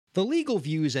The legal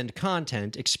views and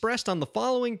content expressed on the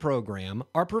following program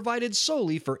are provided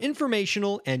solely for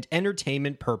informational and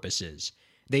entertainment purposes.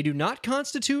 They do not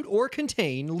constitute or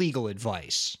contain legal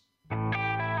advice.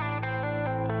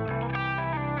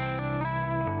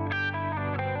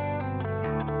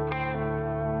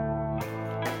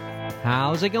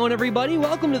 How's it going, everybody?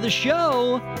 Welcome to the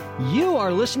show. You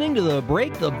are listening to the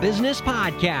Break the Business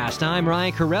podcast. I'm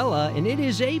Ryan Corella, and it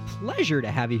is a pleasure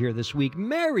to have you here this week.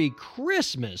 Merry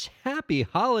Christmas. Happy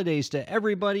holidays to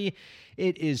everybody.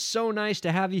 It is so nice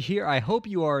to have you here. I hope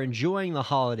you are enjoying the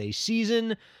holiday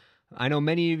season. I know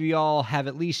many of y'all have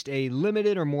at least a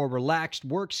limited or more relaxed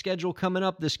work schedule coming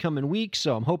up this coming week,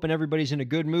 so I'm hoping everybody's in a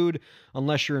good mood,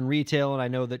 unless you're in retail, and I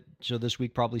know that so this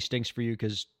week probably stinks for you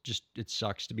because just it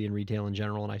sucks to be in retail in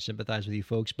general, and I sympathize with you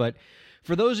folks. But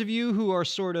for those of you who are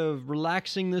sort of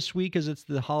relaxing this week as it's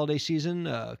the holiday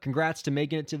season, congrats to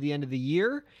making it to the end of the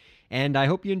year, and I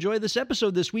hope you enjoy this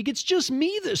episode this week. It's just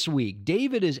me this week.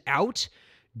 David is out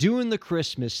doing the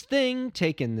Christmas thing,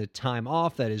 taking the time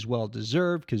off that is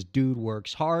well-deserved because dude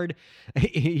works hard.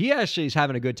 He actually is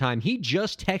having a good time. He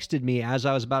just texted me as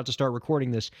I was about to start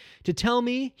recording this to tell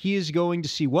me he is going to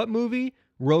see what movie?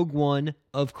 Rogue One,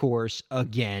 of course,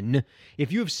 again.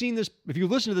 If you have seen this, if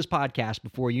you've listened to this podcast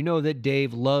before, you know that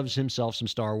Dave loves himself some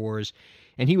Star Wars,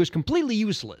 and he was completely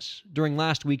useless during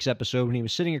last week's episode when he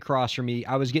was sitting across from me.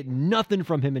 I was getting nothing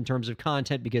from him in terms of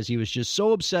content because he was just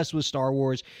so obsessed with Star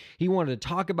Wars. He wanted to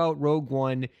talk about Rogue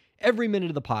One every minute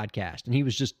of the podcast, and he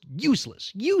was just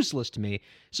useless to me.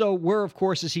 So where, of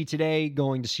course, is he today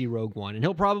going to see Rogue One? And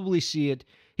he'll probably see it.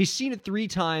 He's seen it 3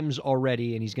 times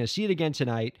already, and he's going to see it again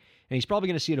tonight, and he's probably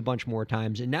going to see it a bunch more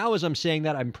times. And now as I'm saying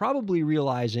that, I'm probably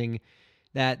realizing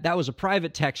that that was a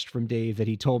private text from Dave that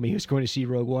he told me he was going to see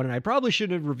Rogue One, and I probably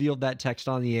shouldn't have revealed that text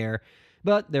on the air,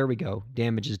 but there we go.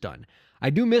 Damage is done. I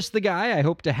do miss the guy. I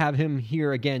hope to have him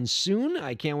here again soon.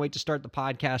 I can't wait to start the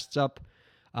podcasts up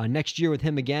next year with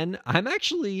him again. I'm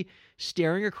actually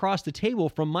staring across the table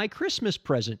from my Christmas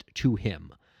present to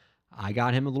him. I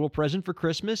got him a little present for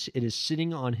Christmas. It is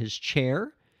sitting on his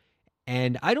chair.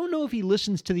 And I don't know if he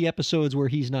listens to the episodes where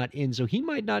he's not in, so he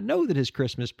might not know that his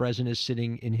Christmas present is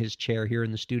sitting in his chair here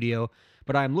in the studio.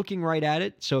 But I'm looking right at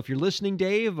it. So if you're listening,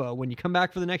 Dave, when you come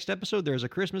back for the next episode, there's a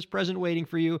Christmas present waiting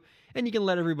for you, and you can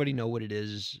let everybody know what it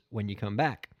is when you come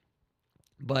back.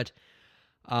 But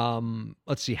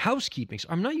let's see, housekeeping. So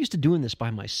I'm not used to doing this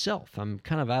by myself. I'm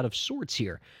kind of out of sorts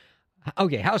here.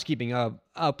 Okay, housekeeping.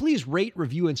 Please rate,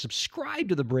 review, and subscribe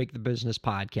to the Break the Business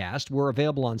podcast. We're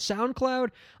available on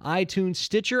SoundCloud, iTunes,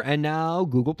 Stitcher, and now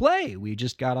Google Play. We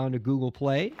just got onto Google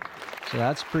Play, so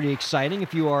that's pretty exciting.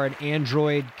 If you are an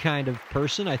Android kind of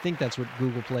person, I think that's what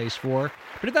Google Play is for.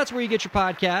 But if that's where you get your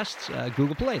podcasts,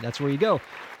 Google Play, that's where you go.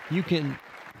 You can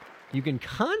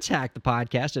contact the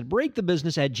podcast at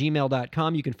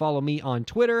breakthebusiness@gmail.com. You can follow me on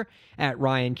Twitter at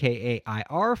RyanKair.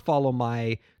 Follow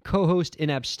my co-host in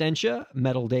absentia,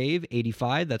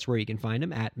 MetalDave85. That's where you can find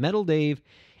him, at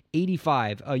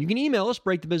MetalDave85. You can email us,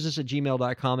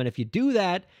 breakthebusiness@gmail.com. And if you do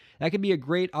that, that could be a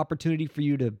great opportunity for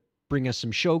you to bring us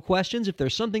some show questions. If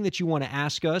there's something that you want to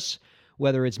ask us,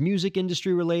 whether it's music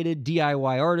industry related,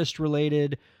 DIY artist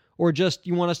related, or just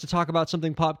you want us to talk about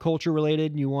something pop culture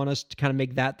related and you want us to kind of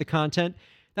make that the content,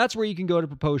 that's where you can go to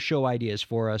propose show ideas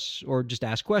for us, or just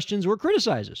ask questions or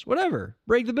criticize us, whatever.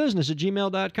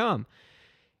 Breakthebusiness@gmail.com.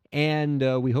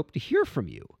 And we hope to hear from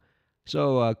you.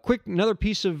 So another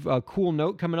piece of cool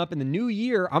note coming up in the new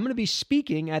year, I'm going to be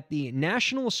speaking at the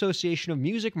National Association of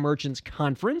Music Merchants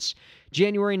Conference,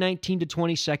 January 19 to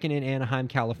 22nd in Anaheim,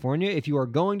 California. If you are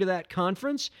going to that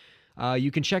conference,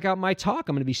 you can check out my talk.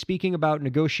 I'm going to be speaking about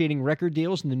negotiating record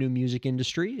deals in the new music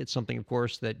industry. It's something, of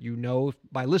course, that you know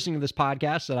by listening to this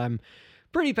podcast that I'm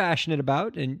pretty passionate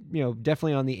about, and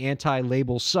definitely on the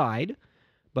anti-label side.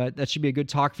 But that should be a good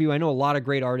talk for you. I know a lot of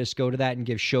great artists go to that and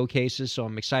give showcases, so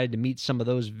I'm excited to meet some of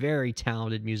those very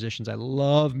talented musicians. I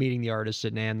love meeting the artists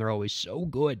at NAMM. They're always so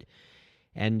good.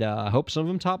 And I hope some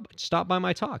of them stop by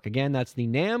my talk. Again, that's the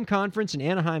NAMM Conference in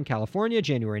Anaheim, California,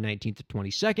 January 19th to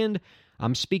 22nd.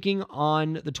 I'm speaking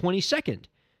on the 22nd.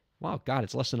 Wow, God,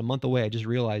 it's less than a month away. I just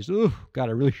realized, God,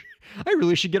 I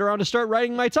really should get around to start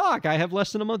writing my talk. I have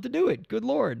less than a month to do it. Good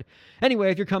Lord.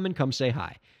 Anyway, if you're coming, come say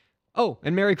hi. Oh,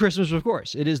 and Merry Christmas, of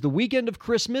course. It is the weekend of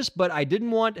Christmas, but I'm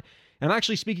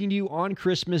actually speaking to you on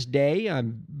Christmas Day.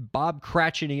 I'm Bob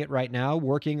Cratchiting it right now,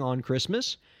 working on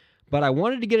Christmas. But I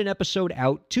wanted to get an episode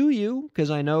out to you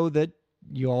because I know that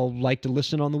you all like to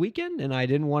listen on the weekend, and I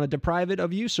didn't want to deprive it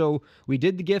of you. So we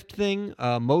did the gift thing.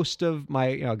 Got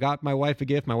my wife a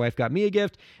gift. My wife got me a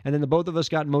gift, and then the both of us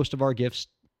got most of our gifts.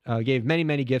 Gave many,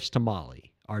 many gifts to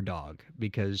Molly, our dog,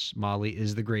 because Molly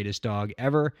is the greatest dog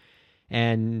ever.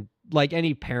 And like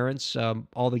any parents,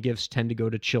 all the gifts tend to go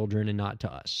to children and not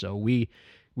to us. So we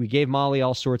gave Molly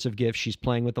all sorts of gifts. She's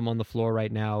playing with them on the floor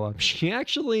right now. She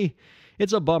actually,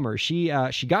 it's a bummer. She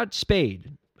got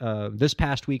spayed this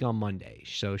past week on Monday.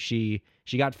 So she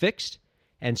got fixed.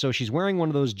 And so she's wearing one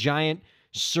of those giant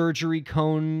surgery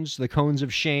cones, the cones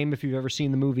of shame, if you've ever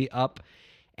seen the movie Up.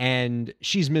 And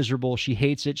she's miserable. She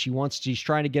hates it. She's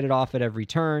trying to get it off at every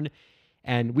turn.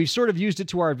 And we've sort of used it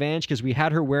to our advantage because we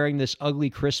had her wearing this ugly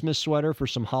Christmas sweater for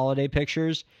some holiday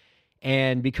pictures.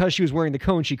 And because she was wearing the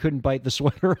cone, she couldn't bite the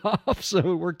sweater off. So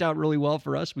it worked out really well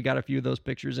for us. We got a few of those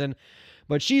pictures in.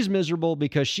 But she's miserable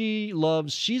because she's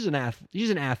an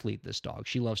athlete, this dog.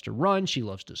 She loves to run. She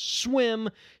loves to swim.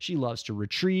 She loves to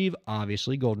retrieve,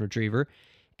 obviously, golden retriever.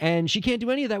 And she can't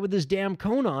do any of that with this damn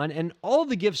cone on. And all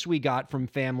the gifts we got from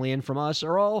family and from us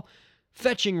are all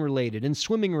fetching related and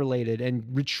swimming related and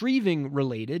retrieving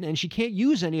related. And she can't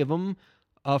use any of them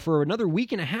for another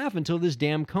week and a half until this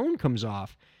damn cone comes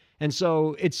off. And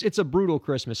so it's a brutal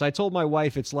Christmas. I told my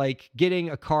wife it's like getting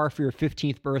a car for your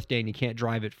 15th birthday and you can't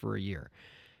drive it for a year.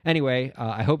 Anyway,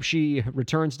 I hope she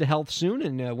returns to health soon.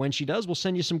 And when she does, we'll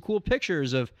send you some cool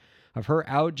pictures of her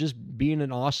out just being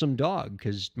an awesome dog,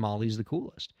 because Molly's the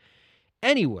coolest.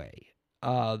 Anyway,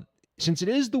 since it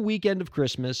is the weekend of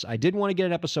Christmas, I did want to get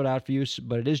an episode out for you,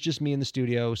 but it is just me in the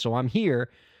studio, so I'm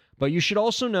here. But you should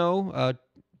also know,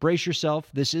 brace yourself,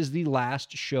 this is the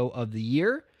last show of the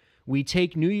year. We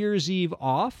take New Year's Eve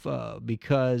off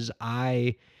because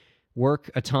I work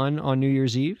a ton on New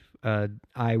Year's Eve.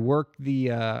 I work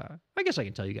I guess I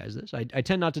can tell you guys this. I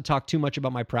tend not to talk too much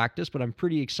about my practice, but I'm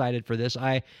pretty excited for this.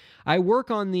 I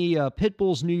work on the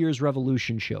Pitbull's New Year's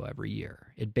Revolution show every year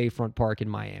at Bayfront Park in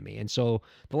Miami. And so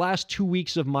the last 2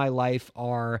 weeks of my life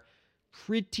are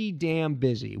pretty damn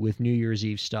busy with New Year's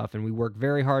Eve stuff. And we work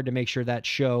very hard to make sure that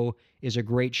show is a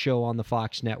great show on the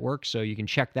Fox network. So you can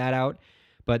check that out.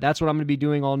 But that's what I'm going to be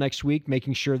doing all next week,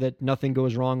 making sure that nothing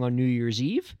goes wrong on New Year's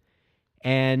Eve.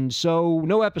 And so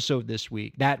no episode this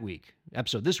week,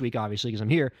 episode this week, obviously, because I'm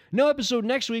here. No episode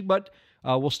next week, but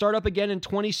we'll start up again in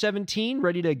 2017,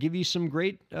 ready to give you some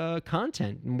great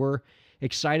content. And we're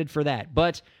excited for that.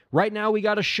 But right now we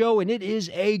got a show, and it is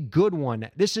a good one.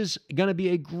 This is going to be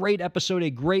a great episode,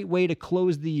 a great way to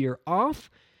close the year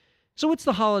off. So it's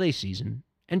the holiday season,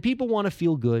 and people want to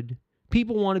feel good.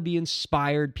 People want to be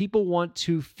inspired. People want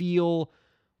to feel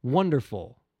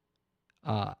wonderful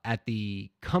at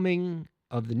the coming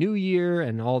of the new year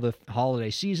and all the holiday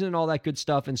season and all that good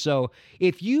stuff. And so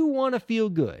if you want to feel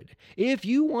good, if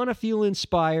you want to feel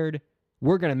inspired,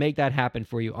 we're going to make that happen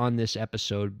for you on this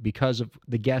episode because of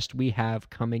the guest we have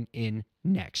coming in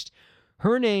next.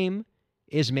 Her name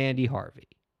is Mandy Harvey.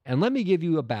 And let me give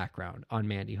you a background on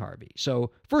Mandy Harvey.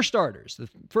 So for starters, the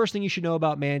first thing you should know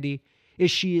about Mandy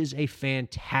is she is a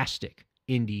fantastic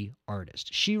indie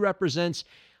artist. She represents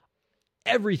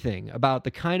everything about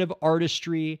the kind of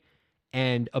artistry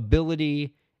and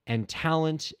ability and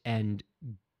talent and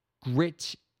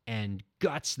grit and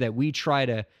guts that we try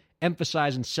to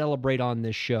emphasize and celebrate on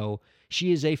this show.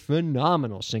 She is a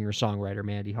phenomenal singer-songwriter,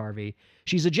 Mandy Harvey.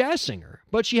 She's a jazz singer,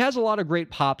 but she has a lot of great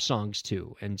pop songs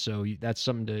too, and so that's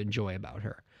something to enjoy about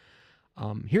her.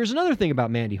 Here's another thing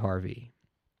about Mandy Harvey.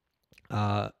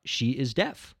 She is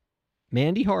deaf.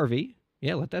 Mandy Harvey,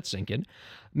 yeah, let that sink in.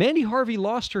 Mandy Harvey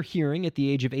lost her hearing at the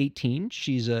age of 18.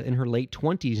 She's in her late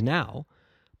 20s now.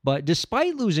 But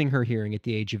despite losing her hearing at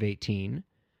the age of 18,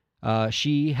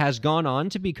 she has gone on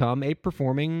to become a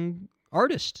performing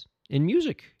artist in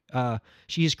music.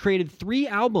 She has created 3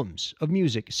 albums of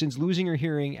music since losing her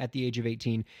hearing at the age of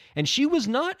 18. And she was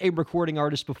not a recording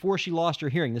artist before she lost her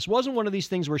hearing. This wasn't one of these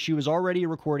things where she was already a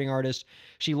recording artist,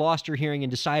 she lost her hearing and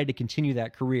decided to continue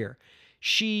that career.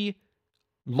 She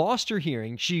lost her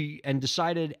hearing, and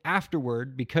decided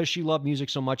afterward, because she loved music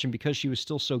so much and because she was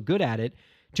still so good at it,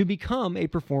 to become a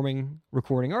performing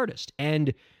recording artist.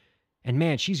 And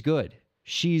man, she's good.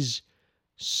 She's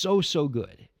so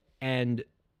good. And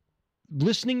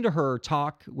listening to her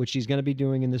talk, which she's going to be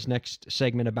doing in this next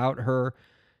segment, about her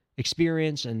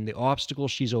experience and the obstacles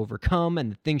she's overcome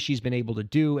and the things she's been able to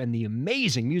do and the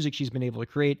amazing music she's been able to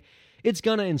create, it's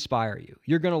going to inspire you.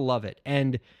 You're going to love it.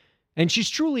 And she's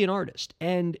truly an artist.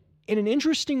 And in an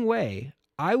interesting way,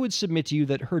 I would submit to you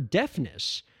that her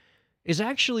deafness is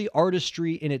actually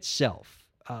artistry in itself.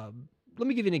 Let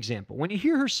me give you an example. When you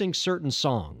hear her sing certain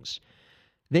songs,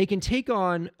 they can take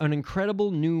on an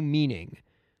incredible new meaning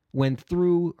when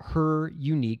through her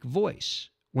unique voice,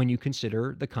 when you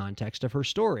consider the context of her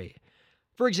story.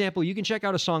 For example, you can check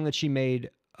out a song that she made.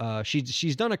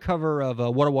 She's done a cover of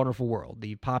What a Wonderful World,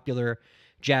 the popular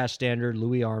jazz standard,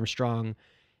 Louis Armstrong,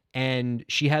 and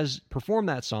she has performed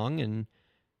that song,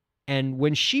 and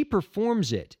when she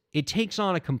performs it, it takes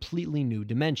on a completely new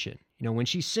dimension. You know, when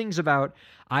she sings about,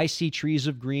 I see trees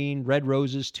of green, red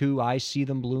roses too, I see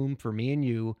them bloom for me and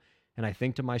you, and I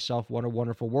think to myself, what a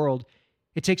wonderful world,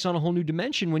 it takes on a whole new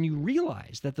dimension when you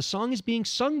realize that the song is being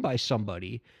sung by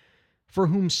somebody for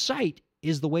whom sight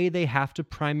is the way they have to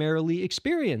primarily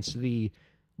experience the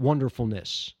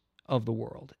wonderfulness of the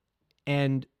world.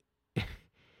 And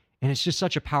it's just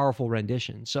such a powerful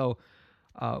rendition. So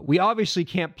we obviously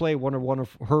can't play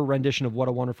her rendition of What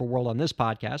a Wonderful World on this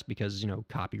podcast because,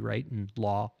 copyright and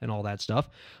law and all that stuff.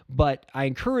 But I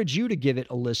encourage you to give it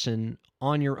a listen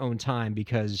on your own time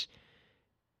because,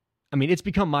 it's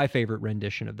become my favorite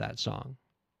rendition of that song.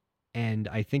 And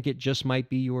I think it just might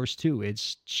be yours too.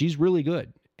 She's really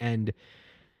good. And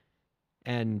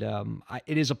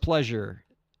it is a pleasure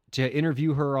to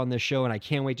interview her on this show, and I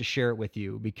can't wait to share it with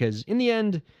you because in the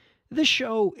end, this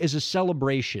show is a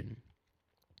celebration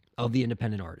of the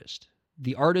independent artist,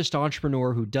 the artist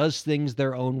entrepreneur who does things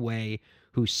their own way,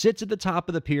 who sits at the top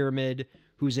of the pyramid,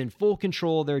 who's in full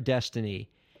control of their destiny.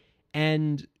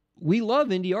 And we love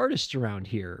indie artists around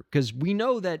here because we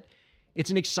know that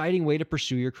it's an exciting way to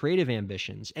pursue your creative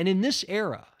ambitions. And in this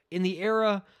era, in the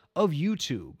era of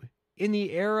YouTube, in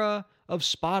the era of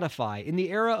Spotify, in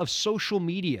the era of social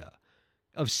media,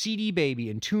 of CD Baby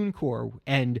and TuneCore,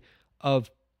 and of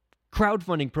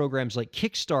crowdfunding programs like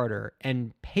Kickstarter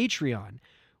and Patreon,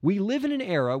 we live in an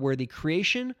era where the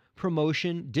creation,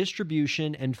 promotion,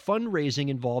 distribution, and fundraising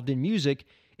involved in music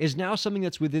is now something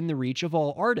that's within the reach of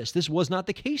all artists. This was not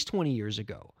the case 20 years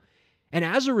ago. And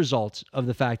as a result of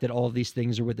the fact that all of these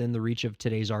things are within the reach of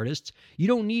today's artists, you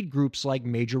don't need groups like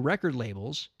major record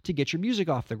labels to get your music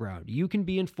off the ground. You can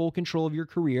be in full control of your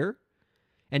career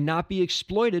and not be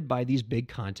exploited by these big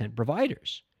content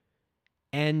providers.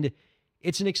 And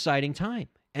it's an exciting time.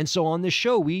 And so on this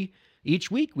show,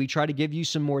 each week we try to give you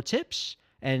some more tips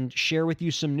and share with you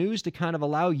some news to kind of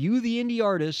allow you, the indie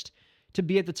artist, to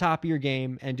be at the top of your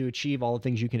game and to achieve all the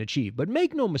things you can achieve. But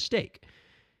make no mistake,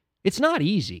 it's not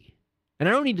easy. And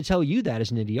I don't need to tell you that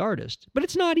as an indie artist, but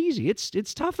it's not easy.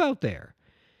 It's tough out there.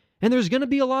 And there's going to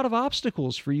be a lot of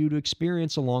obstacles for you to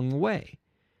experience along the way.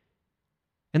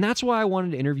 And that's why I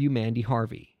wanted to interview Mandy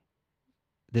Harvey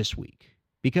this week,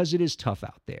 because it is tough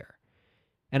out there.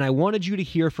 And I wanted you to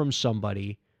hear from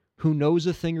somebody who knows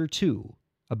a thing or two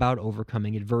about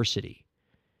overcoming adversity.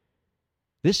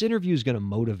 This interview is going to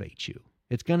motivate you.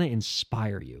 It's going to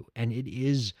inspire you. And it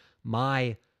is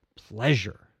my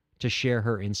pleasure to share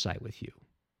her insight with you.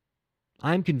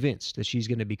 I'm convinced that she's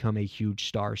going to become a huge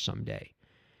star someday.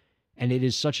 And it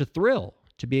is such a thrill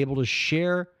to be able to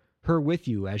share her with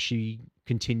you as she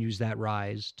continues that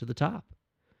rise to the top.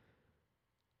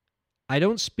 I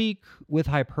don't speak with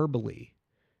hyperbole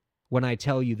when I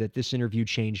tell you that this interview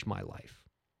changed my life.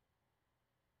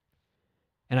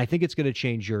 And I think it's going to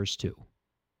change yours too.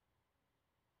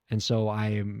 And so I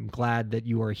am glad that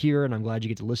you are here, and I'm glad you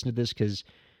get to listen to this because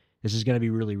this is going to be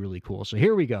really, really cool. So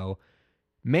here we go.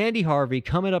 Mandy Harvey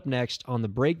coming up next on the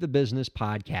Break the Business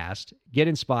podcast. Get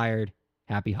inspired.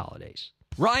 Happy holidays.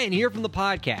 Ryan here from the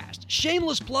podcast.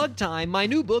 Shameless plug time. My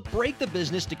new book, Break the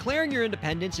Business, Declaring Your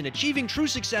Independence and Achieving True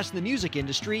Success in the Music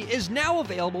Industry, is now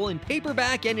available in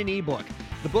paperback and an ebook.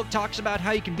 The book talks about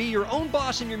how you can be your own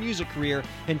boss in your music career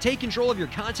and take control of your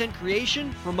content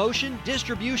creation, promotion,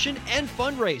 distribution, and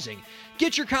fundraising.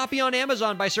 Get your copy on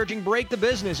Amazon by searching Break the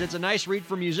Business. It's a nice read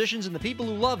for musicians and the people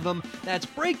who love them. That's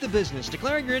Break the Business,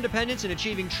 Declaring Your Independence and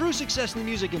Achieving True Success in the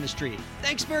Music Industry.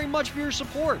 Thanks very much for your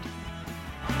support.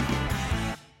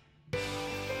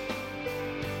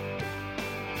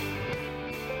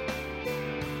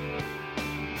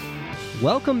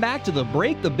 Welcome back to the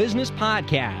Break the Business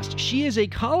podcast. She is a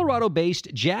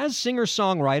Colorado-based jazz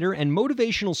singer-songwriter and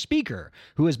motivational speaker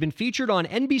who has been featured on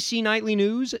NBC Nightly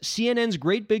News, CNN's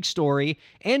Great Big Story,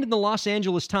 and in the Los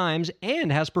Angeles Times,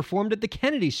 and has performed at the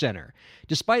Kennedy Center.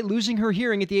 Despite losing her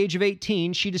hearing at the age of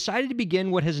 18, she decided to begin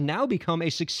what has now become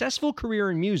a successful career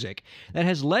in music that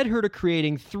has led her to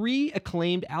creating 3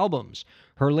 acclaimed albums.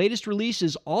 Her latest release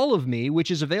is All of Me,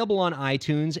 which is available on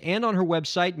iTunes and on her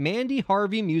website,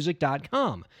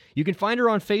 MandyHarveyMusic.com. You can find her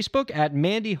on Facebook at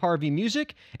Mandy Harvey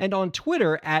Music and on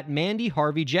Twitter at Mandy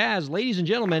Harvey Jazz. Ladies and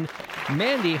gentlemen,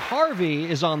 Mandy Harvey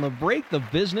is on the Break the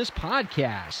Business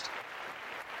podcast.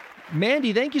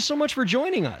 Mandy, thank you so much for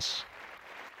joining us.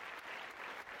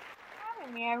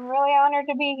 Having me. I'm really honored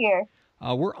to be here.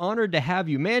 We're honored to have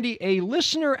you. Mandy, a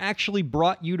listener actually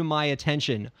brought you to my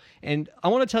attention, and I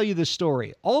want to tell you this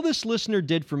story. All this listener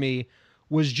did for me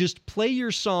was just play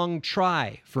your song,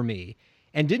 Try, for me,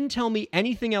 and didn't tell me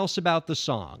anything else about the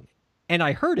song. And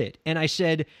I heard it, and I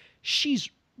said, she's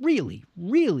really,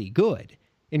 really good.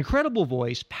 Incredible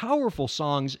voice, powerful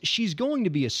songs. She's going to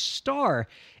be a star.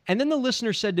 And then the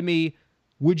listener said to me,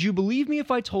 would you believe me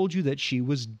if I told you that she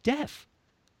was deaf?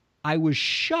 I was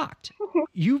shocked.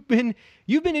 You've been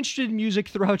interested in music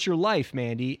throughout your life,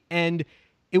 Mandy, and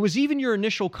it was even your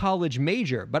initial college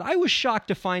major, but I was shocked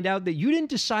to find out that you didn't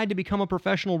decide to become a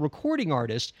professional recording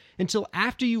artist until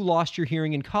after you lost your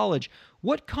hearing in college.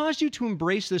 What caused you to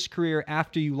embrace this career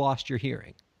after you lost your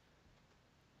hearing?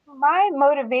 My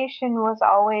motivation was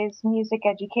always music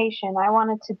education. I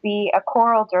wanted to be a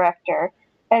choral director,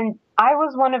 and I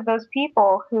was one of those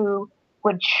people who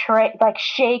would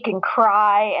shake and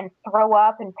cry and throw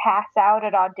up and pass out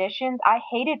at auditions. I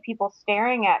hated people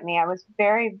staring at me. I was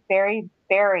very, very,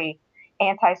 very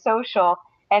antisocial.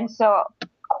 And so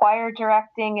choir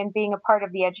directing and being a part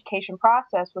of the education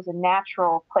process was a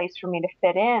natural place for me to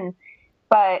fit in.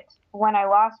 But when I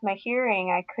lost my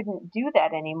hearing, I couldn't do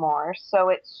that anymore. So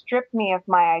it stripped me of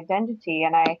my identity,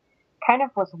 and I kind of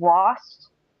was lost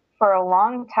for a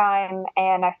long time.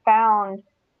 And I found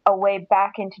a way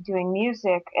back into doing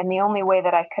music, and the only way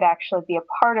that I could actually be a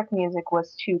part of music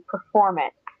was to perform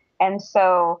it. And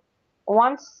so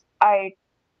once I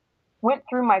went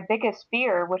through my biggest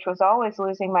fear, which was always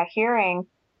losing my hearing,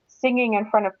 singing in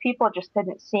front of people just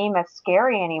didn't seem as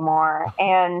scary anymore.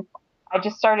 And I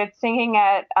just started singing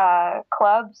at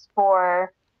clubs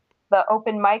for the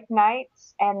open mic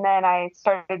nights, and then I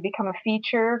started to become a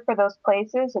feature for those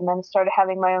places, and then started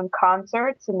having my own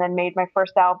concerts, and then made my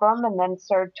first album, and then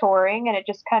started touring, and it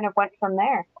just kind of went from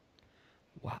there.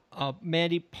 Wow.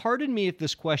 Mandy, pardon me if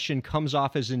this question comes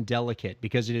off as indelicate,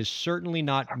 because it is certainly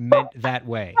not meant that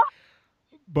way.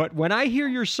 But when I hear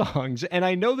your songs, and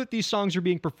I know that these songs are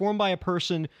being performed by a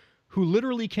person who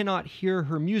literally cannot hear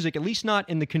her music, at least not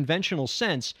in the conventional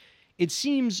sense, it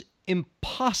seems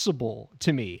impossible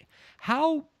to me.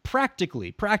 How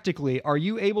practically are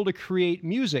you able to create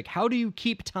music? How do you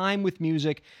keep time with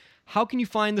music? How can you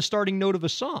find the starting note of a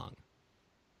song?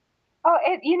 Oh,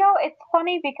 it's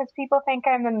funny because people think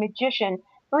I'm a magician.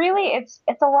 Really, it's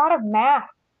a lot of math.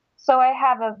 So I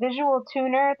have a visual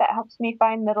tuner that helps me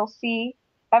find middle C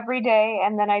every day,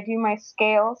 and then I do my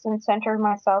scales and center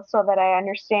myself so that I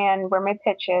understand where my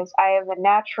pitch is. I have a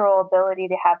natural ability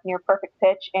to have near perfect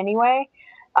pitch anyway.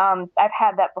 I've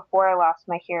had that before I lost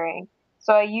my hearing.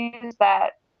 So I use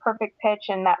that perfect pitch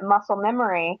and that muscle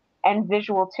memory and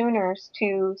visual tuners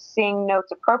to sing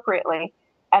notes appropriately,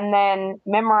 and then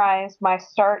memorize my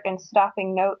start and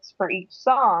stopping notes for each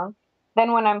song.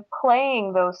 Then when I'm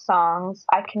playing those songs,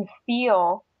 I can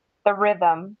feel the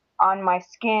rhythm on my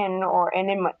skin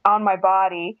on my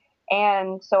body.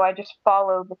 And so I just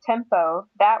follow the tempo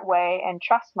that way and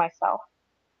trust myself.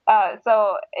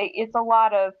 So it's a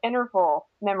lot of interval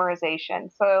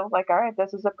memorization. So all right,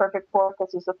 this is a perfect fourth,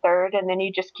 this is a third, and then you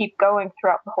just keep going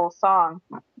throughout the whole song.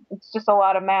 It's just a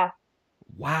lot of math.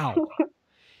 Wow.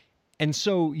 And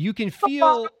so you can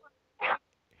feel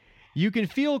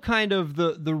kind of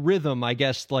the rhythm, I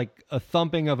guess, like a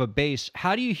thumping of a bass.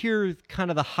 How do you hear kind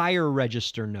of the higher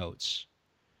register notes?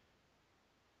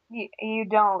 You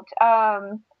don't.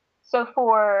 So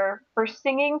for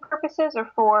singing purposes or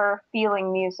for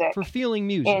feeling music? For feeling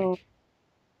music.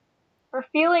 For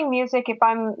feeling music, if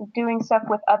I'm doing stuff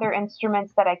with other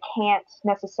instruments that I can't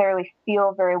necessarily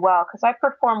feel very well, because I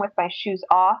perform with my shoes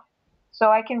off, so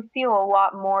I can feel a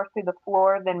lot more through the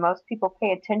floor than most people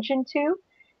pay attention to.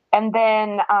 And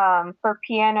then for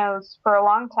pianos, for a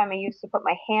long time, I used to put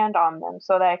my hand on them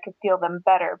so that I could feel them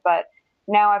better. But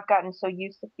now I've gotten so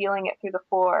used to feeling it through the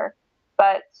floor.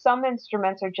 But some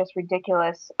instruments are just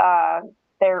ridiculous.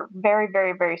 They're very,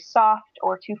 very, very soft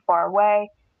or too far away.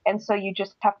 And so you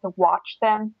just have to watch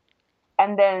them.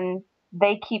 And then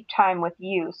they keep time with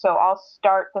you. So I'll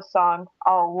start the song,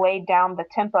 I'll lay down the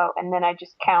tempo, and then I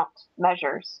just count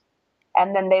measures.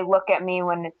 And then they look at me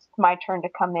when it's my turn to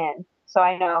come in. So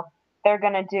I know they're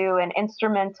going to do an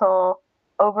instrumental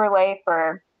overlay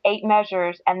for 8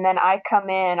 measures, and then I come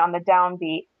in on the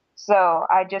downbeat. So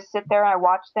I just sit there and I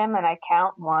watch them and I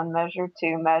count 1 measure,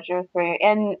 2 measure, 3,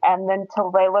 and then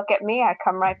till they look at me, I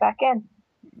come right back in.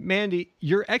 Mandy,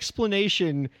 your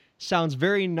explanation sounds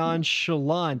very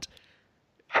nonchalant.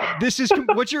 This is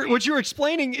what you're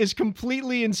explaining is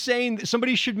completely insane.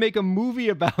 Somebody should make a movie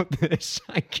about this.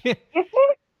 I can't.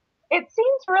 It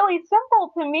seems really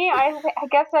simple to me. I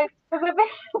guess because I've been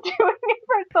doing it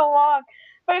for so long,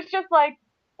 but it's just like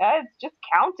it's just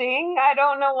counting. I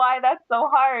don't know why that's so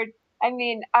hard. I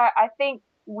mean, I think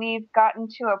we've gotten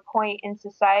to a point in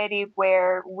society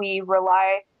where we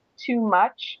rely too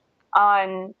much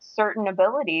on certain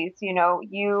abilities.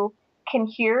 You can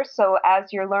hear, so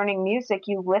as you're learning music,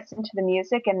 you listen to the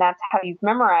music and that's how you've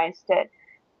memorized it.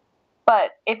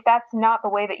 But if that's not the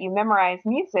way that you memorize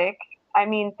music, I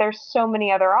mean, there's so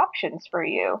many other options for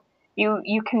you.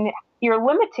 You're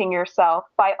limiting yourself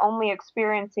by only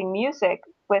experiencing music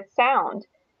with sound.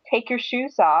 Take your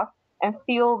shoes off and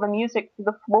feel the music through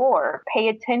the floor. Pay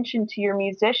attention to your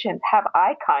musicians. Have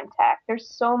eye contact. There's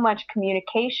so much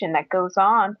communication that goes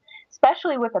on,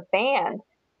 especially with a band,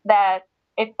 that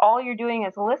if all you're doing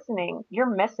is listening, you're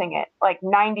missing it. Like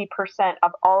 90%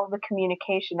 of all the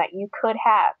communication that you could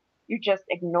have, you're just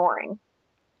ignoring.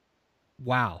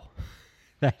 Wow.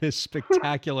 That is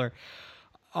spectacular.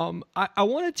 I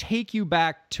want to take you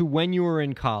back to when you were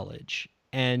in college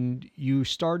and you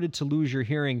started to lose your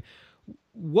hearing.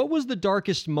 What was the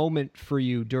darkest moment for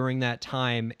you during that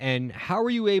time, and how were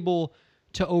you able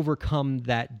to overcome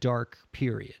that dark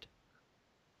period?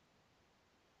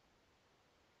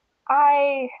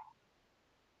 I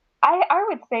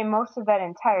would say most of that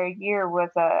entire year was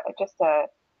just a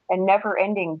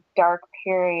never-ending dark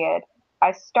period.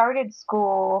 I started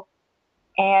school,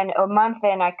 and a month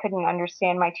in, I couldn't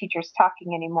understand my teachers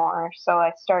talking anymore. So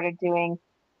I started doing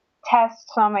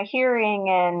tests on my hearing,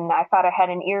 and I thought I had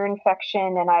an ear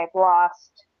infection, and I had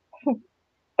lost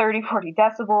 30, 40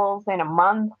 decibels in a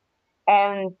month.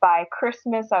 And by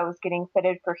Christmas, I was getting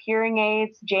fitted for hearing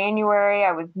aids. January,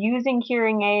 I was using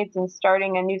hearing aids and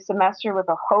starting a new semester with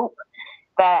a hope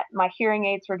that my hearing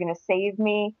aids were going to save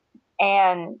me,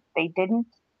 and they didn't.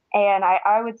 And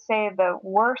I would say the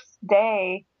worst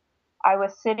day, I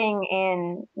was sitting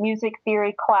in music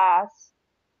theory class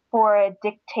for a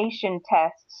dictation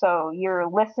test. So you're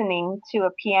listening to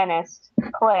a pianist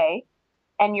play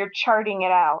and you're charting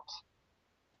it out.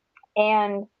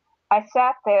 And I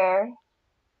sat there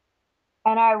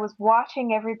and I was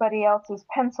watching everybody else's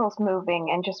pencils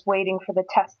moving and just waiting for the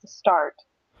test to start.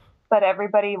 But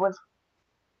everybody was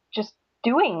just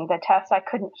doing the test. I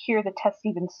couldn't hear the test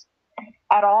even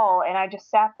at all. And I just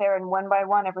sat there, and one by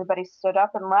one, everybody stood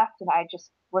up and left. And I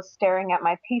just was staring at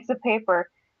my piece of paper,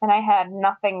 and I had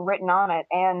nothing written on it.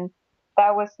 And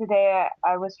that was the day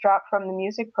I was dropped from the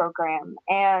music program.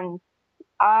 And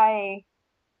I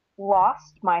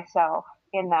lost myself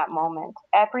in that moment.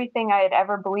 Everything I had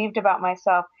ever believed about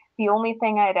myself, the only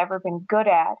thing I had ever been good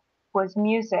at was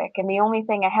music. And the only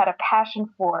thing I had a passion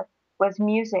for was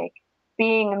music.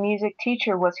 Being a music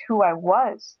teacher was who I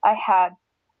was. I had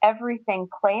everything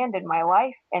planned in my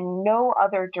life and no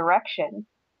other direction.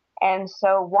 And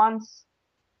so once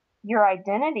your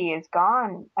identity is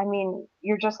gone, I mean,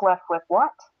 you're just left with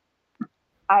what?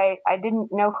 I didn't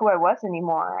know who I was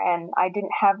anymore, and I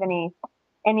didn't have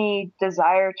any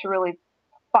desire to really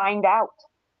find out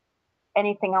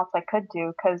anything else I could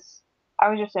do because I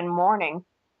was just in mourning.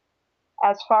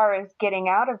 As far as getting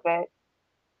out of it,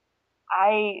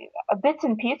 bits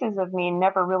and pieces of me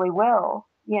never really will.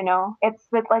 It's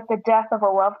like the death of a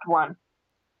loved one.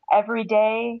 Every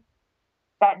day,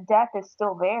 that death is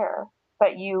still there,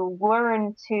 but you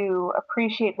learn to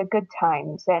appreciate the good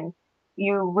times and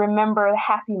you remember the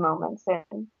happy moments.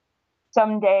 And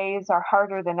some days are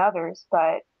harder than others,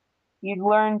 but you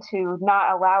learn to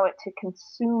not allow it to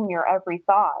consume your every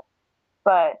thought.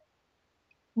 But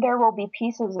there will be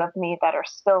pieces of me that are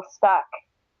still stuck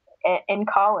in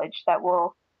college that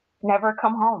will never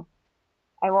come home.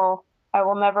 I will I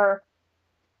will never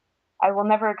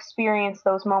experience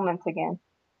those moments again.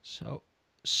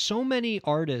 So many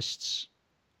artists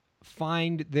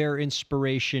find their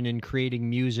inspiration in creating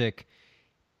music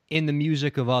in the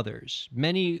music of others.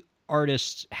 Many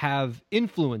artists have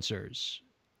influencers,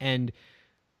 and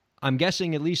I'm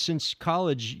guessing at least since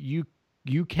college you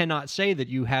cannot say that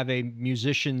you have a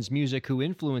musician's music who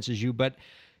influences you, but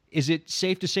is it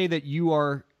safe to say that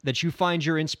you find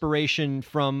your inspiration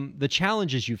from the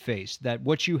challenges you face, that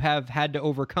what you have had to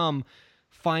overcome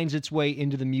finds its way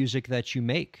into the music that you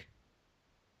make?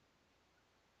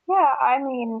 Yeah, I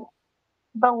mean,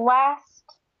 the last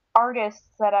artists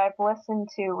that I've listened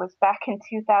to was back in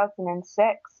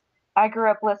 2006. I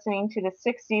grew up listening to the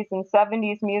 60s and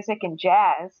 70s music and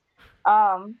jazz.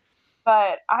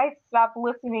 But I stopped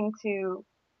listening to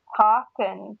pop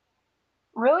and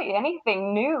really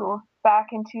anything new back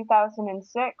in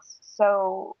 2006.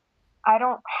 So I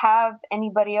don't have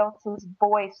anybody else's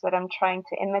voice that I'm trying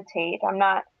to imitate. I'm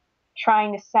not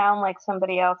trying to sound like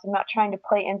somebody else. I'm not trying to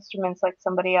play instruments like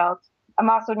somebody else.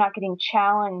 I'm also not getting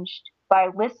challenged by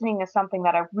listening to something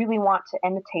that I really want to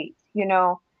imitate.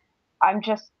 I'm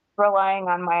just relying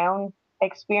on my own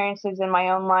experiences in my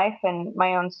own life and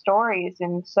my own stories.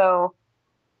 And so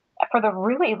for the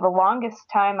longest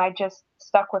time, I just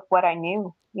stuck with what I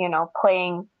knew,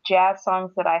 playing jazz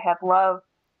songs that I had loved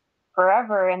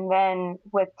forever. And then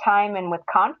with time and with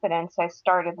confidence, I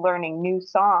started learning new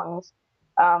songs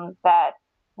that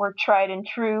were tried and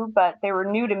true, but they were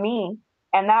new to me.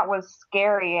 And that was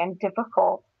scary and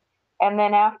difficult. And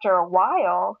then after a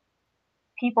while,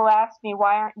 people asked me,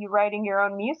 why aren't you writing your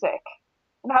own music?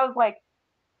 And I was like,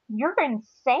 you're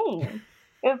insane.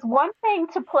 It's one thing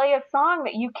to play a song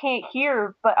that you can't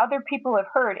hear, but other people have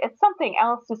heard. It's something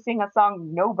else to sing a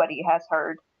song nobody has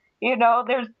heard.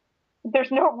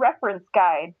 There's no reference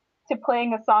guide to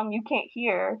playing a song you can't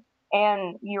hear,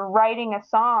 and you're writing a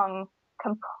song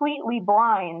completely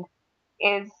blind.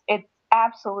 It's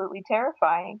absolutely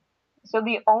terrifying. So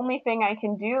the only thing I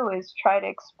can do is try to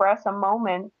express a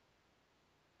moment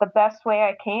the best way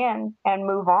I can and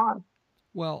move on.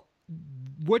 Well,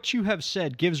 what you have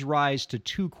said gives rise to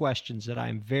two questions that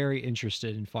I'm very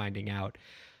interested in finding out.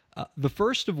 The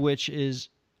first of which is,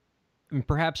 and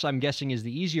perhaps I'm guessing is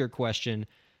the easier question,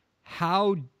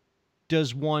 how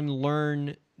does one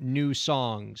learn new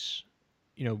songs?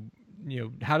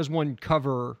 How does one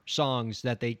cover songs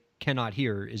that they cannot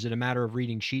hear? Is it a matter of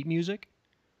reading sheet music?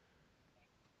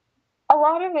 A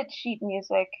lot of it's sheet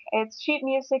music. It's sheet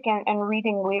music and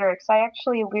reading lyrics. I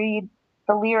actually read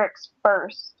the lyrics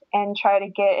first and try to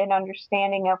get an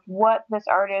understanding of what this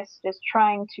artist is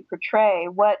trying to portray.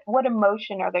 What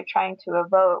emotion are they trying to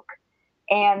evoke?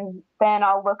 And then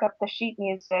I'll look up the sheet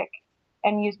music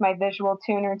and use my visual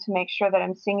tuner to make sure that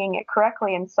I'm singing it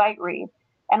correctly and sight read.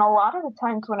 And a lot of the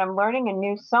times when I'm learning a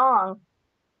new song,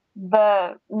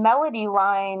 the melody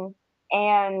line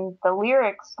and the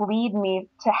lyrics lead me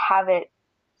to have it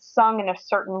sung in a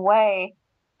certain way.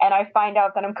 And I find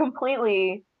out that I'm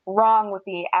completely wrong with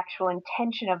the actual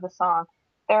intention of the song.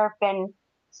 There have been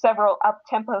several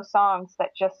up-tempo songs that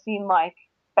just seem like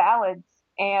ballads,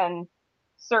 and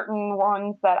certain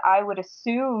ones that I would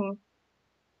assume,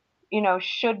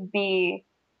 should be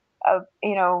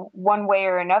one way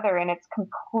or another, and it's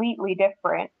completely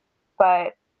different.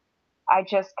 But I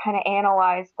just kind of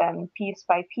analyze them piece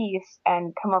by piece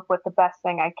and come up with the best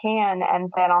thing I can,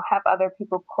 and then I'll have other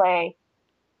people play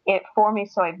it for me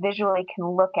so I visually can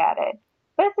look at it.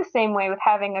 But it's the same way with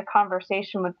having a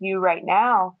conversation with you right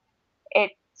now.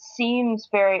 It seems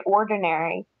very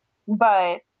ordinary,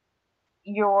 but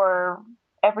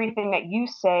everything that you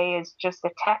say is just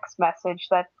a text message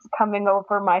that's coming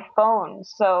over my phone.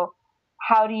 So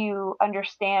how do you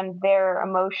understand their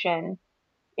emotion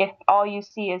if all you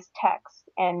see is text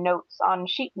and notes on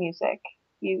sheet music?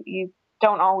 You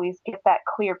don't always get that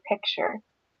clear picture.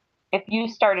 If you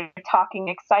started talking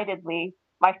excitedly,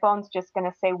 my phone's just going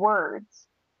to say words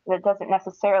that doesn't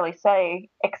necessarily say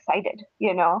excited,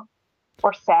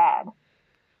 or sad.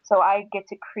 So I get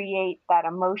to create that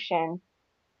emotion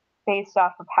based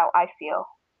off of how I feel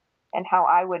and how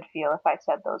I would feel if I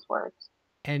said those words.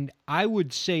 And I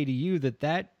would say to you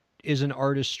that is an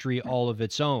artistry all of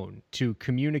its own, to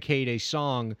communicate a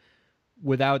song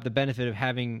without the benefit of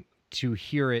having to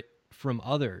hear it from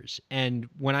others. And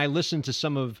when I listen to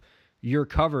some of your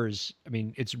covers, I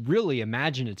mean, it's really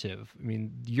imaginative. I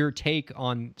mean, your take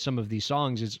on some of these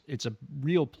songs it's a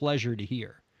real pleasure to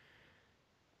hear.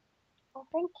 Well,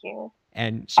 thank you.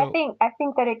 And so I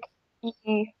think that it can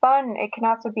be fun. It can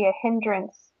also be a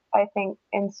hindrance, I think,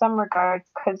 in some regards,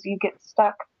 because you get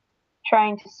stuck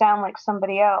trying to sound like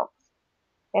somebody else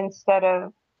instead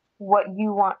of what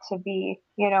you want to be,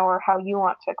 or how you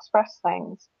want to express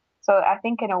things. So I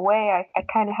think in a way I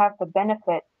kind of have the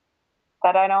benefit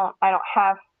that I don't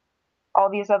have all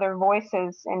these other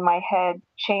voices in my head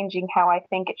changing how I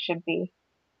think it should be.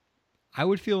 I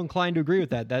would feel inclined to agree with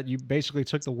that you basically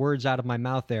took the words out of my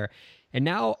mouth there. And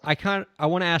now I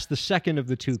want to ask the second of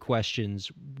the two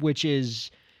questions, which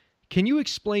is, can you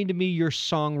explain to me your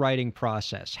songwriting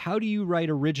process? How do you write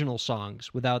original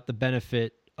songs without the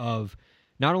benefit of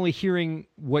not only hearing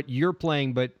what you're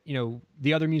playing, but,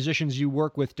 the other musicians you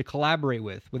work with to collaborate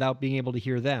with, without being able to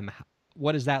hear them?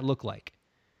 What does that look like?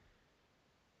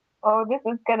 Oh, this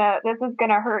is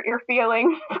gonna hurt your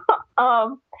feelings.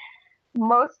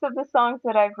 Most of the songs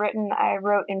that I've written, I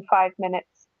wrote in 5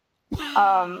 minutes.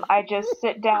 I just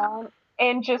sit down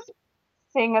and just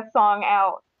sing a song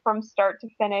out from start to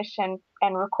finish and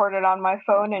record it on my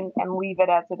phone and leave it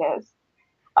as it is.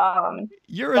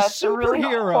 You're a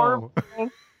superhero.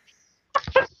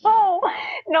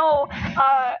 No.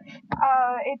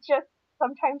 It just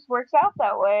sometimes works out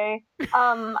that way.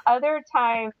 Other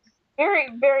times, very,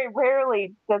 very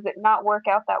rarely does it not work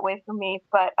out that way for me.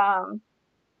 But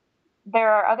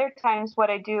there are other times what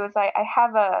I do is I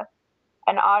have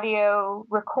an audio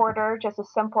recorder, just a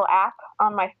simple app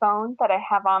on my phone that I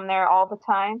have on there all the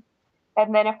time.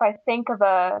 And then if I think of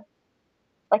a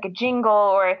jingle,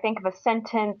 or I think of a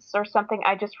sentence or something,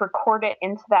 I just record it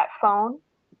into that phone.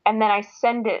 And then I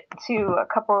send it to a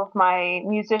couple of my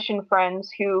musician friends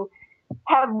who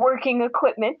have working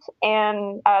equipment,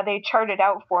 and they chart it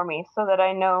out for me so that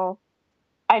I know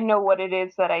what it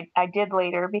is that I did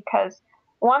later. Because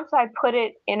once I put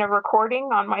it in a recording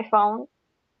on my phone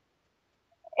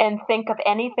and think of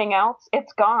anything else,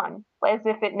 it's gone, as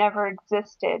if it never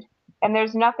existed. And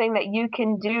there's nothing that you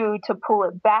can do to pull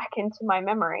it back into my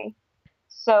memory.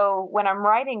 So when I'm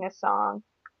writing a song,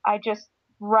 I just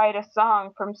write a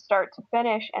song from start to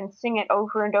finish and sing it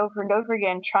over and over and over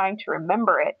again, trying to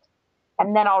remember it.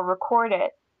 And then I'll record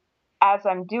it as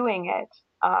I'm doing it,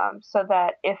 so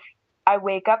that if I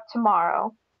wake up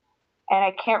tomorrow and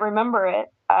I can't remember it,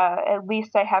 at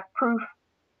least I have proof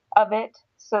of it,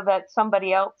 so that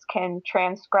somebody else can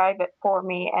transcribe it for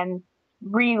me and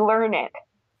relearn it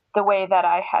the way that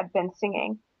I had been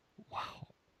singing. Wow.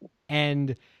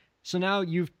 And so now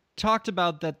you've talked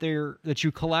about that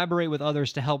you collaborate with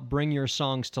others to help bring your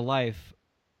songs to life.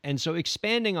 And so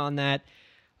expanding on that,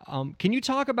 can you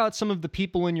talk about some of the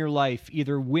people in your life,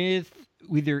 either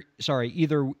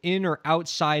in or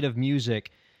outside of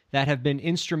music, that have been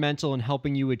instrumental in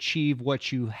helping you achieve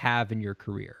what you have in your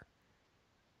career?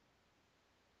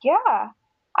 Yeah,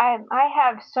 I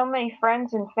have so many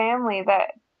friends and family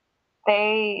that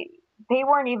they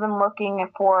weren't even looking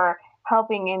for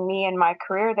helping in me in my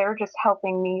career. They were just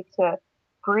helping me to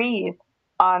breathe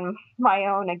on my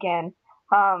own again.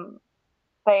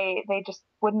 They just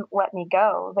wouldn't let me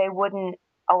go. They wouldn't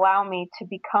allow me to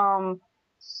become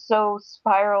so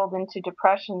spiraled into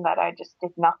depression that I just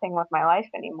did nothing with my life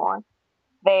anymore.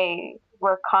 They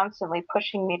were constantly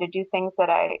pushing me to do things that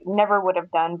I never would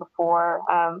have done before.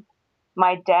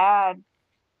 My dad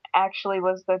actually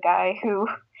was the guy who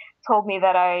told me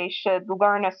that I should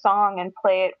learn a song and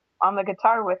play it on the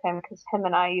guitar with him, because him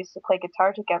and I used to play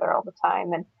guitar together all the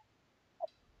time. And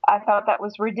I thought that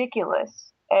was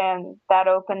ridiculous. And that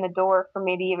opened the door for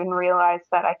me to even realize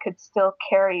that I could still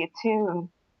carry a tune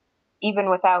even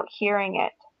without hearing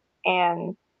it.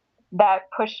 And that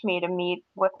pushed me to meet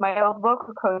with my old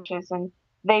vocal coaches, and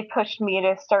they pushed me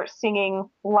to start singing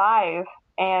live.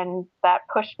 And that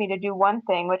pushed me to do one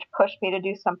thing, which pushed me to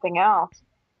do something else.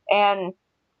 And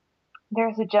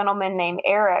there's a gentleman named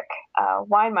Eric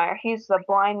Weimeyer. He's the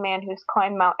blind man who's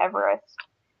climbed Mount Everest,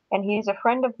 and he's a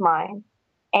friend of mine.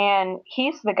 And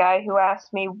he's the guy who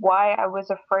asked me why I was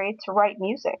afraid to write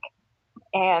music,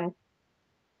 and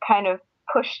kind of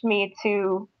pushed me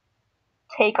to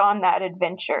take on that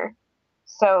adventure.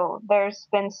 So there's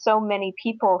been so many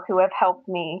people who have helped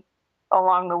me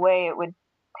along the way. It would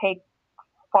take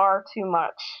far too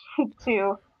much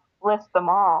to list them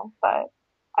all, but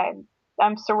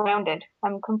I'm surrounded.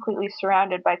 I'm completely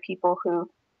surrounded by people who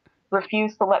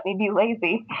refuse to let me be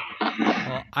lazy.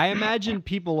 Well, I imagine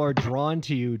people are drawn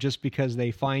to you just because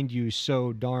they find you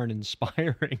so darn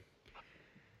inspiring.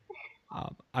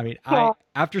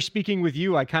 After speaking with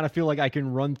you, I kind of feel like I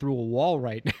can run through a wall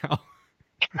right now.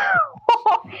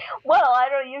 Well, I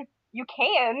don't. You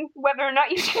can. Whether or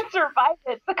not you can survive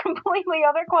it's a completely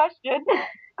other question.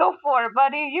 Go for it,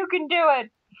 buddy. You can do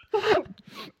it.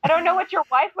 I don't know what your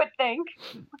wife would think.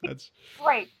 That's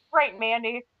right,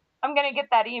 Mandy. I'm gonna get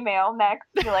that email next.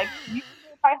 Be like, you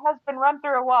made my husband run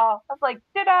through a wall. I was like,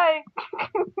 did I?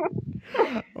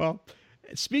 Well,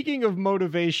 speaking of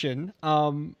motivation,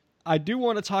 I do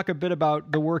want to talk a bit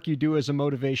about the work you do as a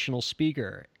motivational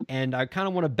speaker, and I kind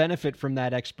of want to benefit from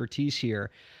that expertise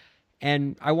here.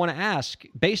 And I want to ask,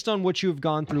 based on what you've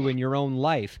gone through in your own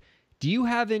life, do you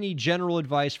have any general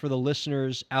advice for the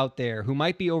listeners out there who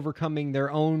might be overcoming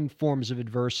their own forms of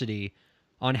adversity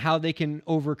on how they can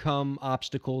overcome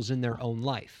obstacles in their own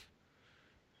life?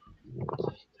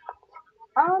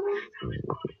 Oh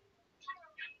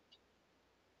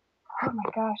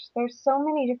my gosh, there's so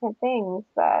many different things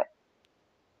that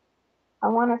I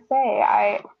want to say.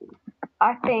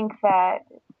 I think that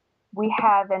we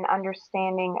have an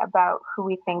understanding about who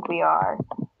we think we are,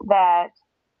 that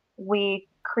we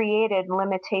created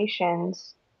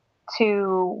limitations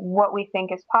to what we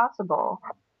think is possible.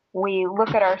 We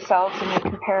look at ourselves and we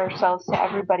compare ourselves to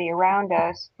everybody around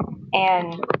us,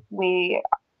 and we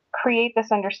create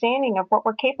this understanding of what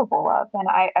we're capable of. And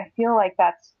I feel like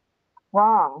that's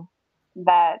wrong,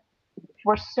 that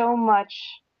we're so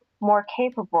much more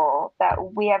capable,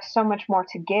 that we have so much more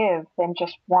to give than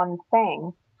just one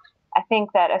thing. I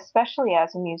think that especially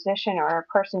as a musician or a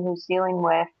person who's dealing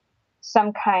with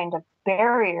some kind of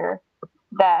barrier,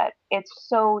 that it's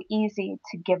so easy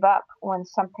to give up when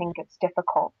something gets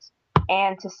difficult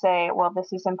and to say, well,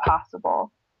 this is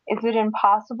impossible. Is it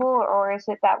impossible, or is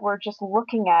it that we're just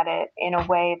looking at it in a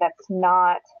way that's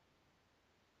not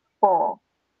full?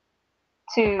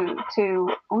 To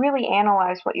really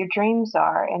analyze what your dreams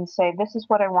are and say, this is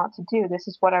what I want to do, this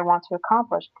is what I want to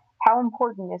accomplish. How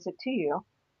important is it to you?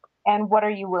 And what are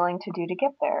you willing to do to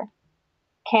get there?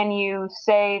 Can you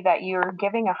say that you're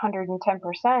giving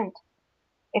 110%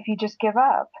 if you just give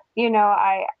up?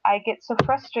 I get so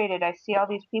frustrated. I see all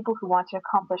these people who want to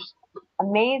accomplish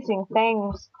amazing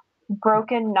things,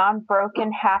 broken,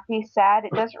 non-broken, happy, sad.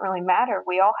 It doesn't really matter.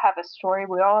 We all have a story.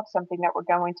 We all have something that we're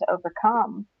going to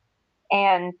overcome.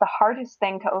 And the hardest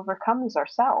thing to overcome is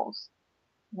ourselves.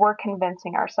 We're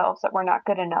convincing ourselves that we're not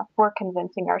good enough. We're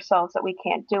convincing ourselves that we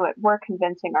can't do it. We're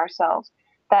convincing ourselves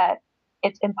that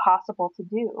it's impossible to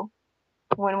do,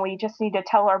 when we just need to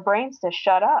tell our brains to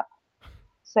shut up.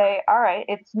 Say, all right,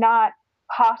 it's not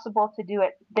possible to do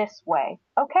it this way.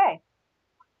 Okay,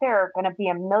 there are going to be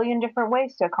a million different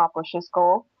ways to accomplish this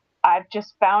goal. I've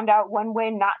just found out one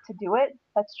way not to do it.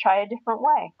 Let's try a different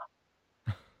way.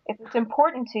 If it's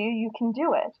important to you, you can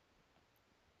do it.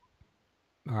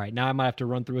 All right, now I might have to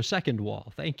run through a second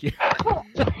wall. Thank you.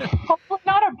 Hopefully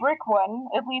not a brick one,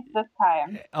 at least this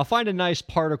time. I'll find a nice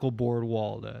particle board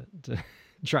wall to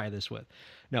try this with.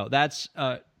 No, that's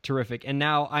terrific. And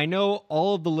now I know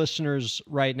all of the listeners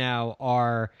right now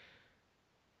are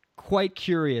quite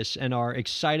curious and are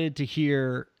excited to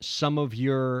hear some of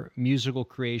your musical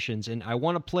creations. And I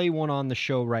want to play one on the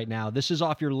show right now. This is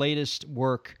off your latest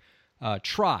work,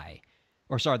 Try.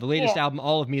 The latest album,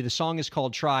 All of Me. The song is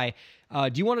called Try.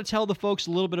 Do you want to tell the folks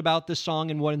a little bit about this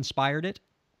song and what inspired it?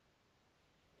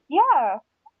 Yeah.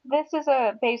 This is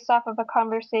based off of a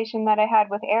conversation that I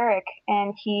had with Eric,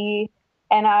 and he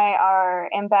and I are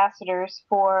ambassadors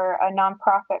for a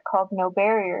nonprofit called No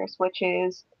Barriers, which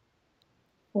is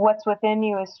what's within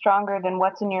you is stronger than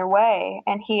what's in your way.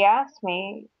 And he asked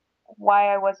me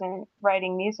why I wasn't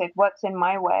writing music, what's in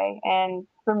my way. And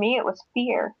for me, it was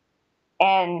fear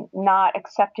and not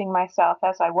accepting myself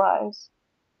as I was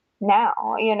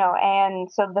now,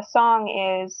 and so the song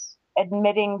is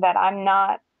admitting that I'm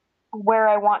not where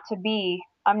I want to be.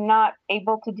 I'm not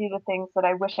able to do the things that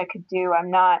I wish I could do.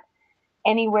 I'm not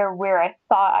anywhere where I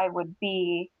thought I would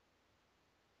be,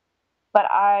 but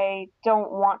I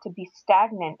don't want to be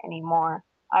stagnant anymore.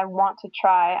 I want to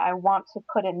try. I want to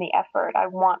put in the effort. I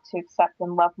want to accept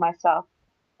and love myself.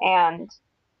 And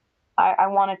I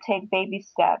want to take baby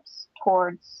steps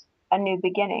towards a new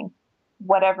beginning,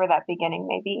 whatever that beginning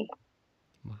may be.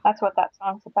 That's what that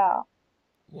song's about.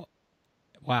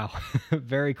 Wow.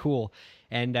 Very cool.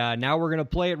 And now we're going to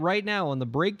play it right now on the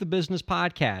Break the Business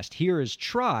podcast. Here is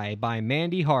Try by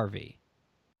Mandy Harvey.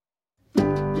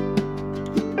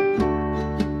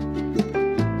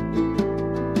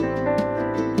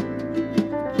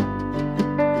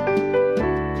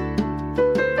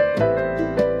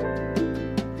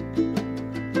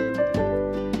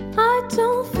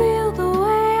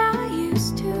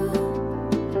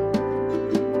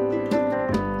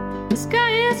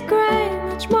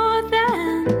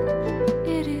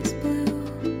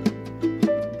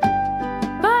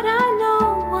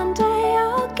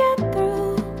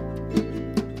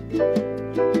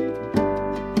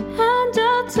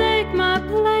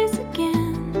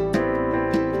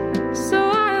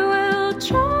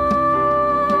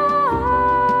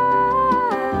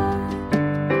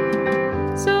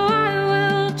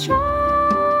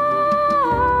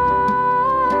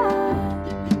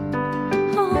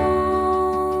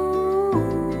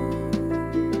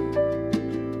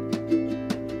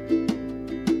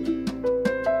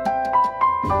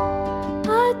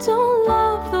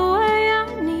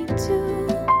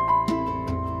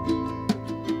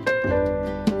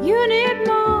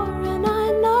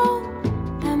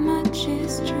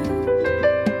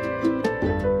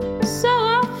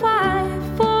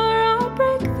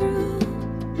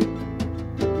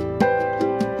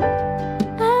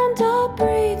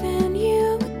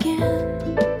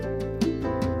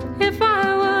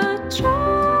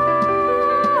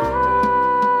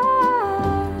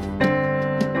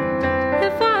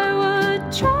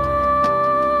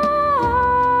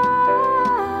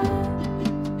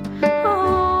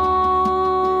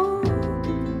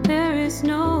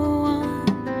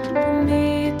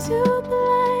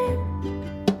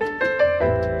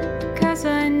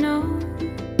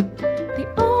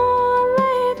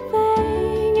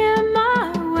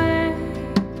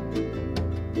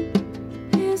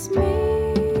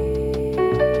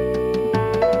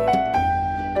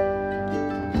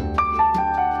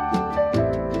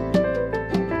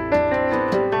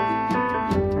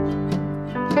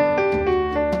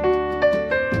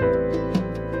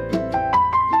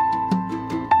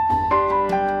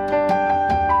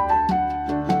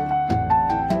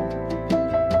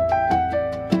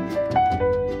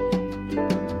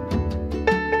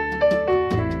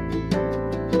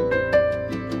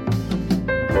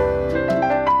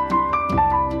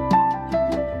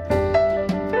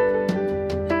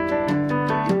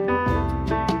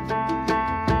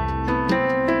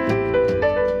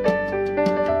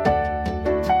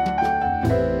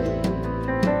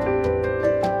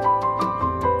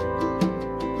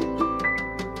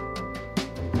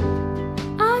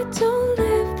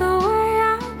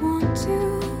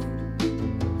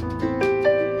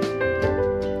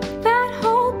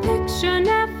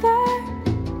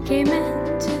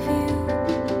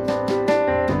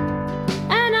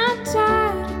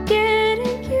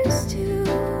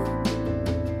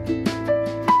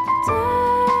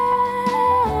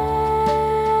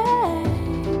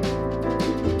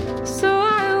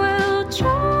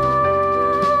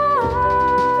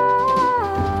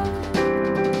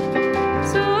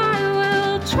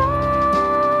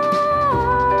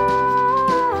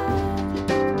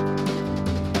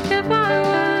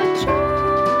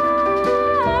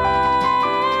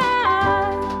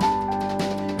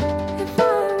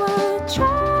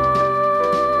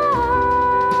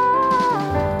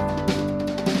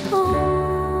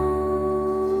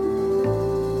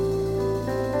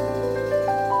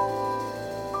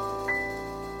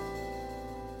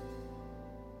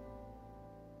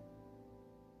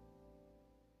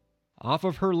 Off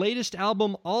of her latest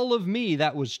album, All of Me,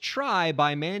 that was Try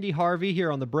by Mandy Harvey here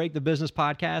on the Break the Business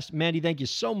podcast. Mandy, thank you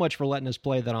so much for letting us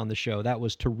play that on the show. That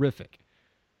was terrific.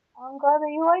 I'm glad that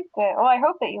you liked it. Well, I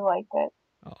hope that you liked it.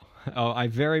 Oh, I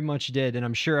very much did, and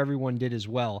I'm sure everyone did as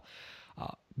well.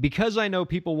 Because I know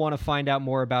people want to find out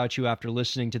more about you after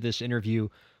listening to this interview,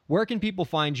 where can people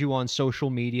find you on social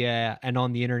media and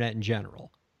on the internet in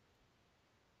general?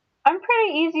 I'm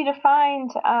pretty easy to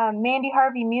find,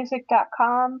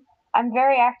 mandyharveymusic.com. I'm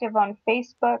very active on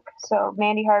Facebook, so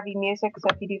Mandy Harvey Music. So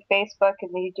if you do Facebook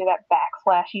and then you do that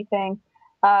backslashy thing,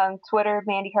 Twitter,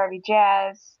 Mandy Harvey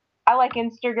Jazz. I like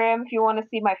Instagram if you want to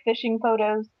see my fishing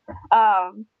photos.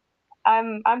 I'm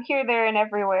here, there, and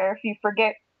everywhere. If you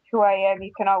forget who I am,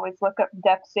 you can always look up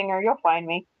Deaf Singer. You'll find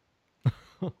me.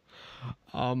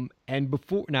 And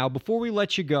before we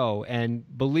let you go, and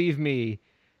believe me,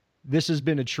 this has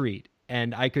been a treat.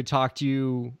 And I could talk to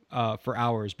you for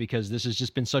hours because this has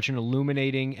just been such an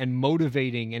illuminating and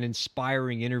motivating and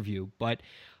inspiring interview. But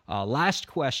last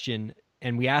question,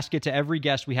 and we ask it to every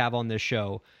guest we have on this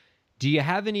show. Do you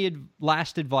have any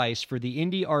last advice for the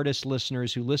indie artist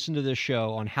listeners who listen to this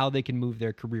show on how they can move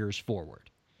their careers forward?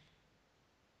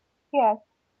 Yes.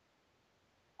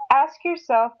 Ask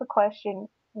yourself the question,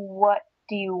 what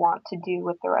do you want to do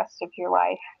with the rest of your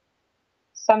life?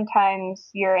 Sometimes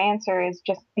your answer is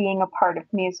just being a part of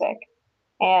music,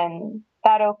 and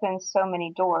that opens so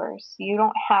many doors. You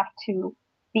don't have to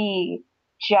be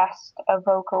just a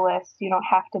vocalist. You don't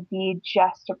have to be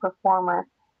just a performer.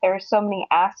 There are so many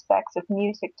aspects of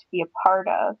music to be a part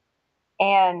of,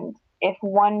 and if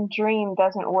one dream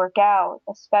doesn't work out,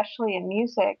 especially in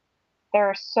music, there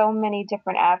are so many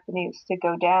different avenues to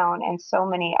go down and so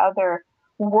many other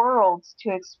worlds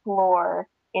to explore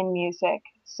in music.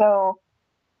 So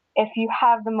if you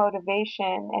have the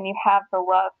motivation and you have the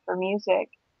love for music,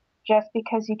 just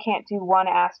because you can't do one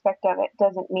aspect of it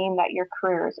doesn't mean that your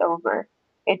career is over.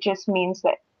 It just means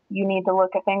that you need to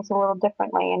look at things a little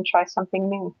differently and try something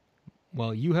new.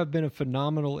 Well, you have been a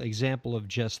phenomenal example of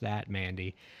just that,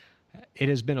 Mandy. It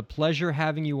has been a pleasure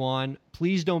having you on.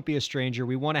 Please don't be a stranger.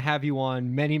 We want to have you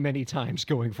on many, many times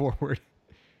going forward.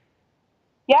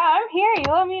 Yeah, I'm here.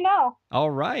 You let me know. All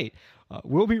right.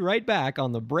 We'll be right back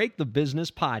on the Break the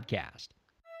Business podcast.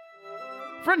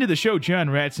 Friend of the show, John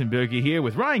Ratzenberger here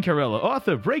with Ryan Carella,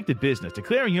 author of Break the Business,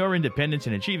 Declaring Your Independence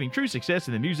and Achieving True Success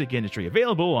in the Music Industry,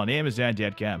 available on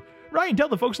Amazon.com. Ryan, tell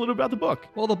the folks a little about the book.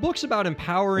 Well, the book's about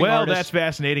empowering artists. Well, that's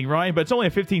fascinating, Ryan, but it's only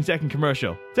a 15-second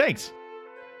commercial. Thanks.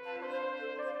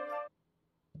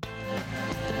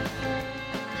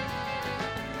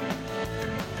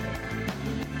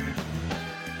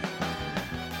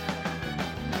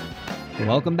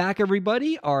 Welcome back,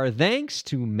 everybody. Our thanks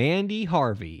to Mandy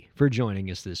Harvey for joining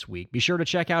us this week. Be sure to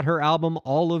check out her album,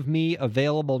 All of Me,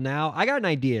 available now. I got an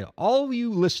idea. All of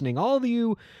you listening, all of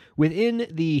you within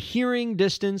the hearing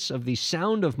distance of the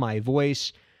sound of my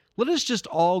voice, let us just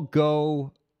all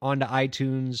go onto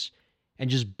iTunes and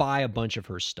just buy a bunch of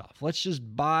her stuff. Let's just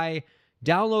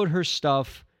download her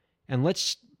stuff, and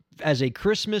let's, as a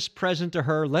Christmas present to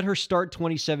her, let her start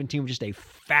 2017 with just a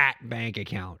fat bank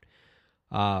account.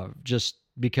 Just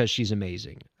because she's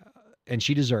amazing, and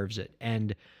she deserves it.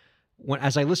 And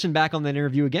as I listen back on that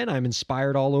interview again, I'm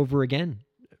inspired all over again.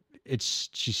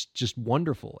 She's just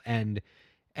wonderful. And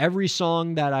every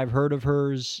song that I've heard of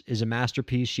hers is a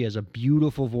masterpiece. She has a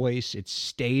beautiful voice. It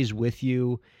stays with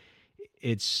you.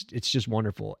 It's just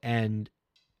wonderful. And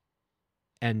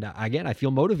again, I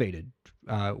feel motivated,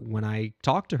 when I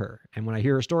talk to her and when I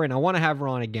hear her story, and I want to have her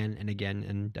on again and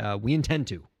again. And, we intend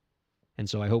to. And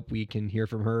so I hope we can hear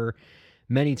from her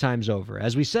many times over.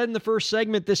 As we said in the first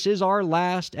segment, this is our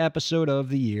last episode of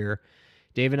the year.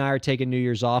 Dave and I are taking New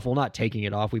Year's off. Well, not taking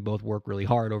it off. We both work really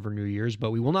hard over New Year's,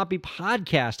 but we will not be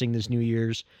podcasting this New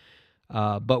Year's.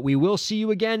 But we will see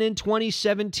you again in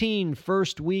 2017.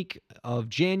 First week of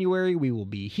January, we will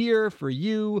be here for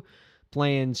you,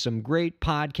 playing some great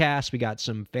podcasts. We got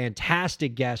some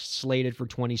fantastic guests slated for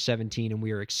 2017, and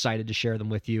we are excited to share them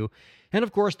with you. And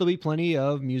of course, there'll be plenty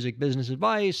of music business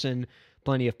advice and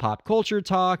plenty of pop culture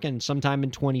talk. And sometime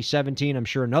in 2017, I'm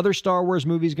sure another Star Wars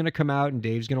movie is going to come out, and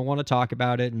Dave's going to want to talk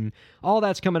about it. And all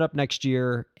that's coming up next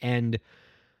year. And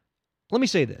let me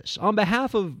say this. On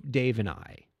behalf of Dave and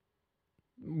I,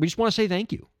 we just want to say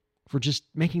thank you for just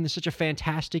making this such a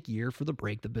fantastic year for the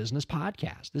Break the Business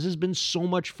podcast. This has been so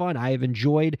much fun. I have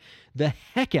enjoyed the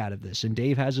heck out of this, and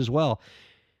Dave has as well.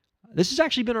 This has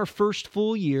actually been our first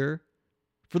full year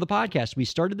for the podcast. We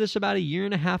started this about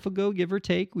 1.5 years ago, give or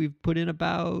take. We've put in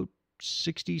about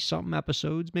 60-something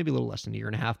episodes, maybe a little less than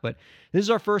 1.5 years, but this is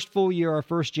our first full year, our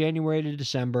first January to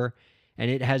December,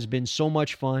 and it has been so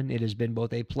much fun. It has been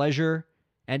both a pleasure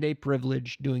and a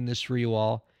privilege doing this for you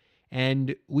all.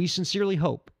 And we sincerely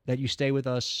hope that you stay with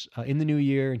us in the new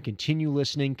year and continue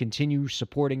listening, continue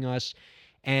supporting us.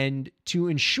 And to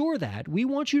ensure that, we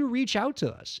want you to reach out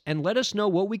to us and let us know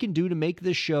what we can do to make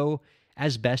this show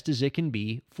as best as it can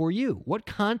be for you. What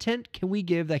content can we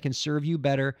give that can serve you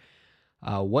better?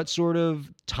 What sort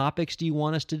of topics do you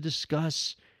want us to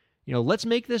discuss? Let's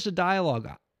make this a dialogue.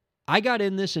 I got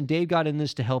in this and Dave got in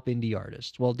this to help indie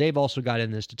artists. Well, Dave also got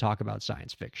in this to talk about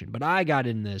science fiction, but I got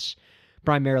in this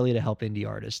primarily to help indie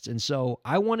artists. And so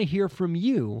I want to hear from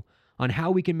you on how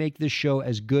we can make this show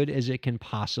as good as it can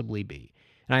possibly be.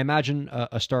 And I imagine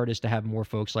a start is to have more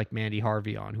folks like Mandy,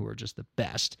 Harvey on who are just the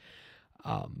best.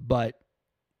 But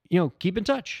keep in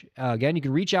touch. Again, you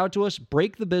can reach out to us,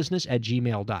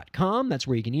 breakthebusiness@gmail.com. That's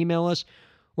where you can email us,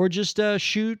 or just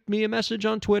shoot me a message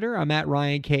on Twitter. I'm at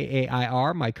Ryan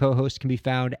Kair. My co-host can be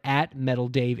found at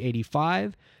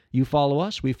MetalDave85. You follow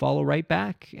us, we follow right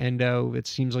back, and it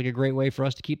seems like a great way for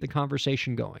us to keep the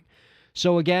conversation going.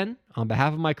 So again, on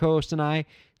behalf of my co-host and I,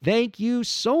 thank you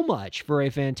so much for a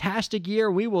fantastic year.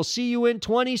 We will see you in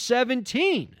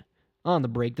 2017 on the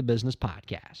Break the Business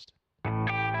podcast.